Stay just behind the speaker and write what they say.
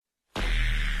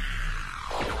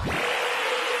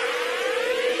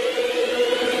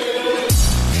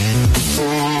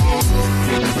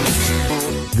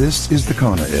This is the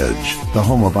Kona Edge, the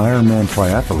home of Ironman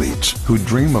triathletes who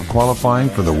dream of qualifying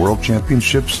for the World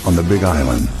Championships on the Big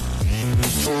Island.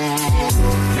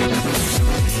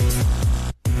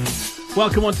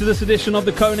 Welcome on to this edition of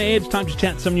the Kona Edge. Time to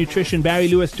chat some nutrition. Barry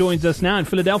Lewis joins us now in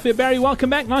Philadelphia. Barry,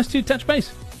 welcome back. Nice to touch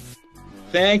base.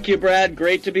 Thank you, Brad.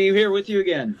 Great to be here with you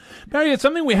again. Barry, it's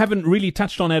something we haven't really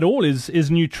touched on at all is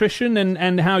nutrition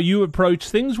and how you approach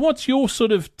things. What's your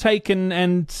sort of take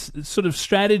and sort of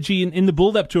strategy in the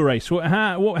build-up to a race?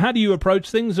 How do you approach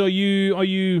things? Tell me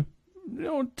a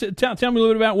little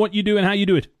bit about what you do and how you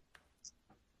do it.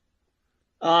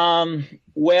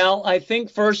 Well, I think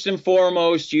first and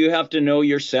foremost, you have to know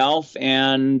yourself,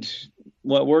 and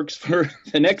what works for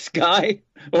the next guy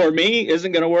or me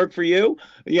isn't going to work for you.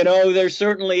 You know,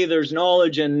 there's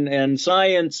knowledge and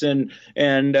science and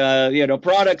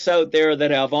products out there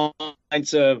that have all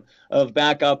kinds of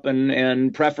backup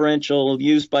and preferential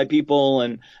use by people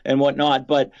and whatnot.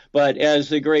 But as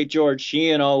the great George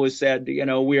Sheehan always said,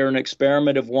 we're an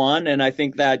experiment of one. And I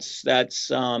think that's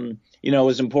as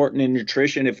important in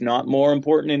nutrition, if not more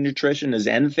important in nutrition as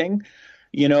anything.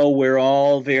 We're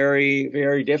all very,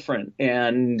 very different.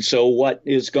 And so what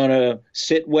is going to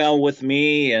sit well with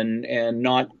me and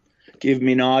not give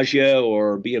me nausea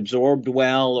or be absorbed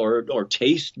well or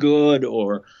taste good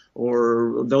or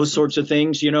those sorts of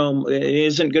things, it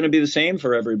isn't going to be the same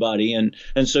for everybody. And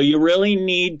so you really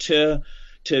need to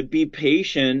be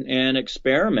patient and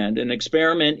experiment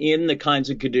in the kinds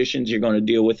of conditions you're going to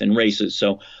deal with in races.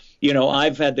 So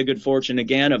I've had the good fortune,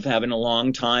 again, of having a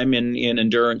long time in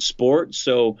endurance sports.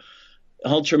 So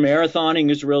ultramarathoning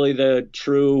is really the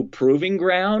true proving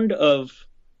ground of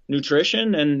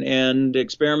nutrition and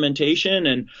experimentation.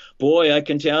 And boy, I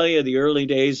can tell you, the early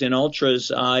days in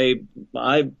ultras,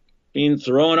 I've been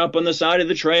throwing up on the side of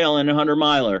the trail in a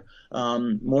 100-miler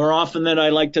more often than I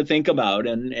like to think about.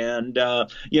 And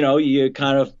you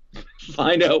kind of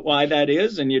find out why that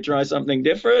is, and you try something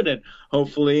different, and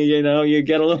hopefully, you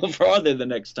get a little farther the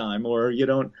next time, or you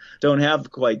don't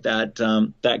have quite that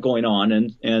going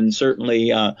on. And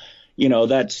certainly,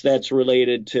 that's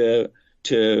related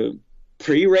to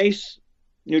pre-race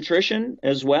nutrition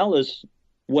as well as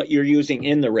what you're using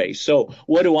in the race. So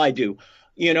what do?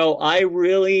 I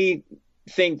really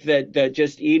think that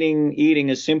just eating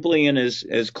as simply and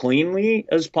as cleanly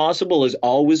as possible is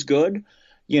always good.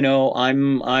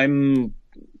 I'm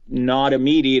not a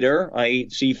meat eater. I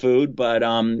eat seafood, but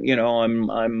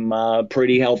I'm a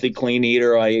pretty healthy, clean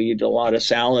eater. I eat a lot of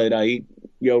salad. I eat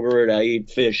yogurt. I eat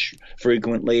fish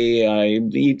frequently. I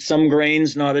eat some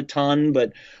grains, not a ton,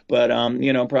 but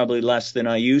probably less than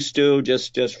I used to,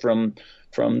 just from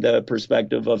the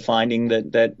perspective of finding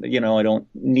that I don't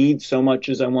need so much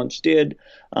as I once did.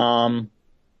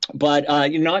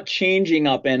 But you're not changing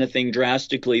up anything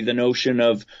drastically. The notion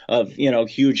of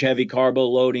huge, heavy carbo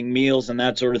loading meals and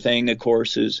that sort of thing, of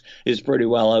course, is pretty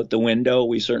well out the window.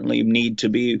 We certainly need to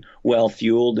be well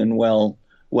fueled and well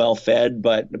fed,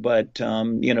 but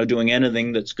doing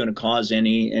anything that's going to cause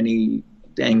any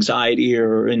anxiety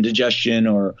or indigestion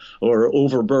or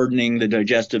overburdening the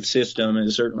digestive system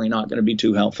is certainly not going to be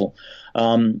too helpful.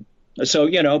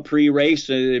 So, pre-race,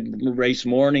 race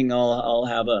morning, I'll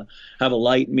have a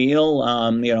light meal.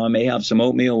 I may have some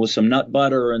oatmeal with some nut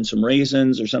butter and some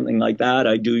raisins or something like that.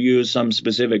 I do use some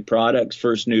specific products,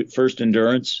 first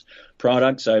endurance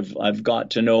products. I've got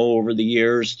to know over the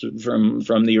years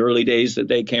from the early days that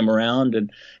they came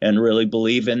around and really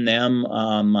believe in them.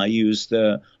 I use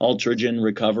the Ultragen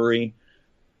Recovery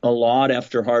a lot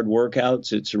after hard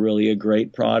workouts. It's really a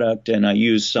great product, and I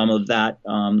use some of that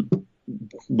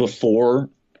before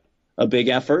a big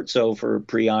effort. So for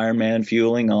pre-Ironman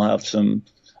fueling, I'll have some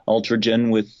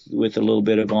Ultragen with a little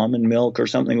bit of almond milk or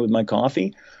something with my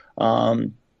coffee.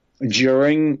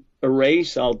 During a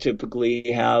race, I'll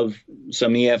typically have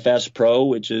some EFS Pro,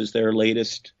 which is their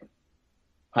latest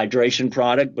hydration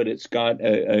product, but it's got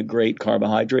a great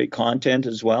carbohydrate content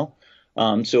as well.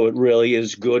 So it really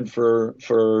is good for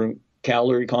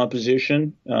calorie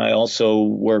composition. I also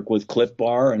work with Cliff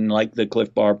Bar and like the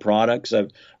Cliff Bar products. I've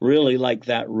really liked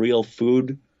that real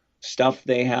food stuff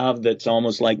they have that's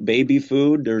almost like baby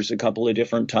food. There's a couple of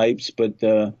different types, but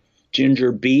the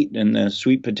ginger beet and the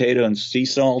sweet potato and sea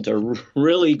salt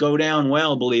really go down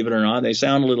well, believe it or not. They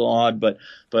sound a little odd, but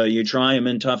you try them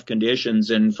in tough conditions,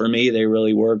 and for me, they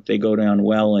really work. They go down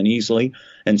well and easily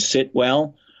and sit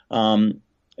well.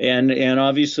 And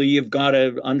obviously you've got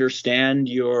to understand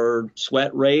your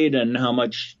sweat rate and how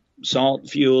much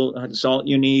salt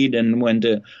you need and when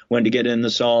to get in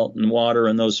the salt and water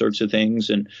and those sorts of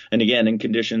things. And again, in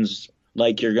conditions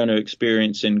like you're going to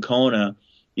experience in Kona,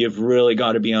 you've really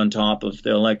got to be on top of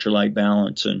the electrolyte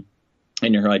balance. And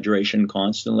and your hydration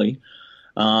constantly.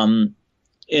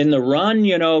 In the run,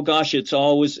 gosh, it's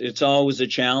always a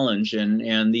challenge,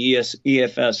 and the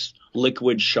EFS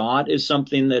liquid shot is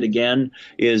something that, again,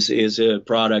 is a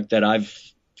product that I've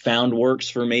found works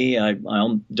for me.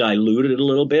 I'll dilute it a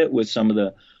little bit with some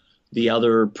of the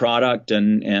other product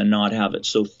and not have it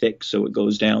so thick so it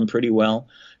goes down pretty well.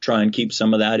 Try and keep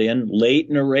some of that in. Late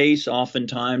in a race,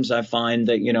 oftentimes I find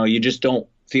that, you just don't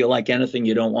feel like anything.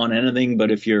 You don't want anything, but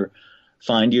if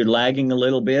find you're lagging a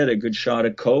little bit, a good shot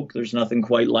of Coke, there's nothing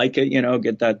quite like it,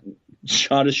 get that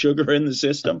shot of sugar in the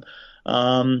system.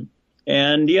 But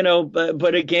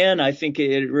again, I think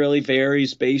it really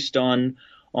varies based on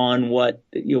what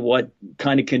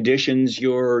kind of conditions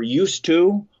you're used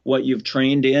to, what you've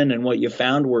trained in, and what you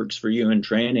found works for you in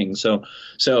training. So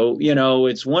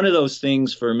it's one of those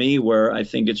things for me where I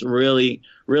think it's really,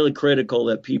 really critical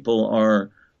that people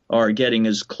are getting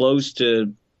as close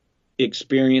to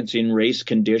experiencing race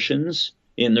conditions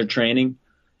in their training,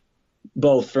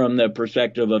 both from the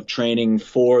perspective of training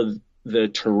for the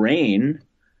terrain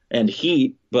and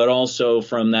heat, but also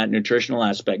from that nutritional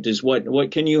aspect is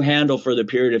what can you handle for the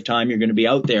period of time you're going to be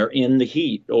out there in the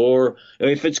heat, or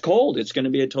if it's cold, it's going to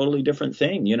be a totally different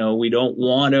thing. We don't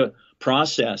want to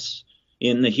process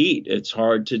in the heat. It's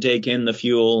hard to take in the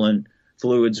fuel and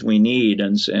fluids we need,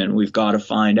 and we've got to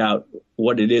find out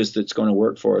what it is that's going to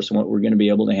work for us and what we're going to be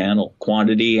able to handle,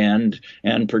 quantity and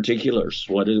particulars.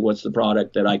 What's the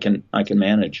product that I can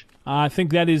manage? I think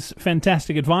that is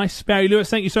fantastic advice. Barry Lewis,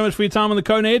 thank you so much for your time on the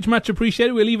Kona Edge. Much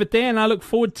appreciated. We'll leave it there, and I look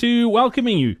forward to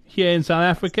welcoming you here in South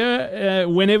Africa.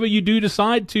 Whenever you do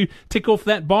decide to tick off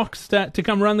that box to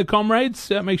come run the Comrades,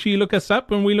 make sure you look us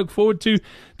up, and we look forward to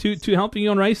helping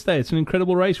you on race day. It's an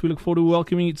incredible race. We look forward to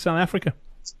welcoming you to South Africa.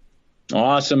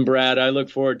 Awesome, Brad. I look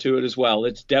forward to it as well.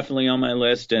 It's definitely on my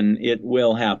list, and it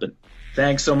will happen.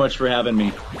 Thanks so much for having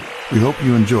me. We hope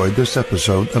you enjoyed this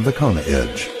episode of the Kona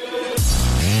Edge.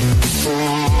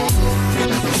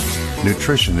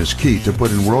 Nutrition is key to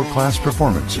put in world-class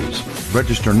performances.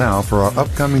 Register now for our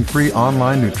upcoming free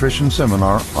online nutrition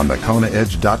seminar on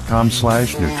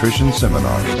thekonaedge.com/nutrition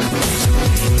seminar.